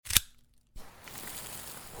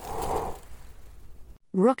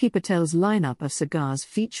Rocky Patel's lineup of cigars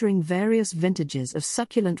featuring various vintages of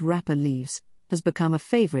succulent wrapper leaves has become a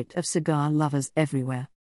favorite of cigar lovers everywhere.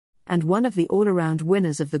 And one of the all-around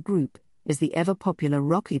winners of the group is the ever-popular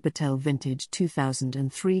Rocky Patel Vintage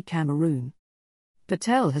 2003 Cameroon.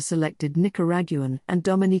 Patel has selected Nicaraguan and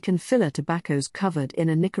Dominican filler tobaccos covered in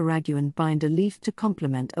a Nicaraguan binder leaf to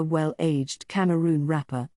complement a well-aged Cameroon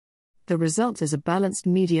wrapper. The result is a balanced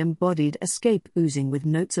medium-bodied escape oozing with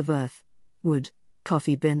notes of earth, wood,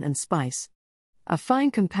 coffee bean and spice. A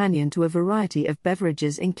fine companion to a variety of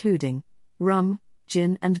beverages including rum,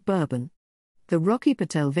 gin and bourbon. The Rocky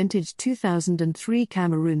Patel Vintage 2003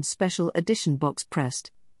 Cameroon Special Edition box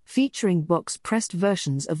pressed, featuring box-pressed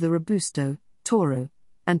versions of the Robusto, Toro,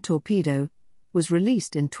 and Torpedo, was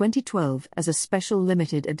released in 2012 as a special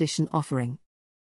limited edition offering.